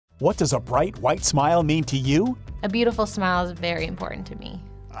What does a bright white smile mean to you? A beautiful smile is very important to me.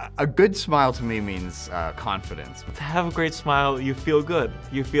 A good smile to me means confidence. To have a great smile, you feel good.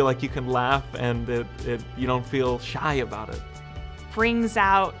 You feel like you can laugh and you don't feel shy about it. Brings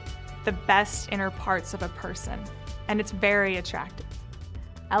out the best inner parts of a person, and it's very attractive.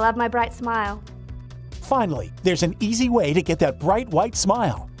 I love my bright smile. Finally, there's an easy way to get that bright white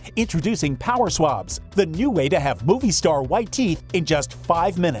smile. Introducing Power Swabs, the new way to have movie star white teeth in just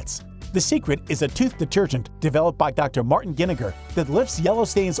 5 minutes. The secret is a tooth detergent developed by Dr. Martin Ginniger that lifts yellow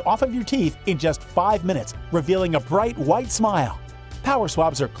stains off of your teeth in just 5 minutes, revealing a bright white smile. Power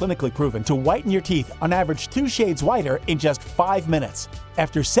Swabs are clinically proven to whiten your teeth on average 2 shades whiter in just 5 minutes.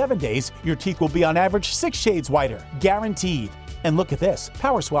 After 7 days, your teeth will be on average 6 shades whiter, guaranteed. And look at this,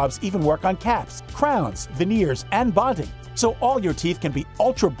 Power Swabs even work on caps, crowns, veneers, and bonding, so all your teeth can be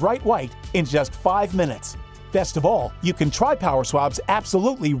ultra bright white in just 5 minutes. Best of all, you can try Power Swabs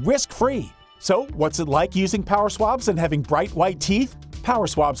absolutely risk-free. So, what's it like using Power Swabs and having bright white teeth? Power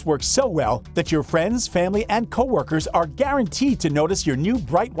Swabs work so well that your friends, family, and coworkers are guaranteed to notice your new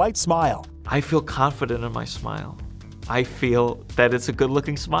bright white smile. I feel confident in my smile. I feel that it's a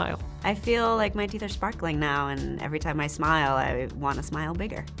good-looking smile. I feel like my teeth are sparkling now, and every time I smile, I want to smile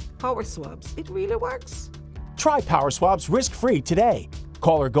bigger. Power Swabs, it really works. Try Power Swabs risk-free today.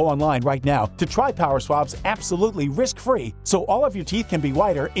 Call or go online right now to try Power Swabs absolutely risk-free so all of your teeth can be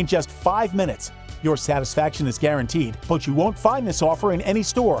whiter in just 5 minutes. Your satisfaction is guaranteed, but you won't find this offer in any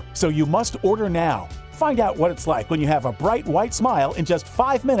store, so you must order now. Find out what it's like when you have a bright white smile in just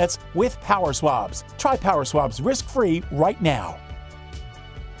 5 minutes with Power Swabs. Try Power Swabs risk-free right now.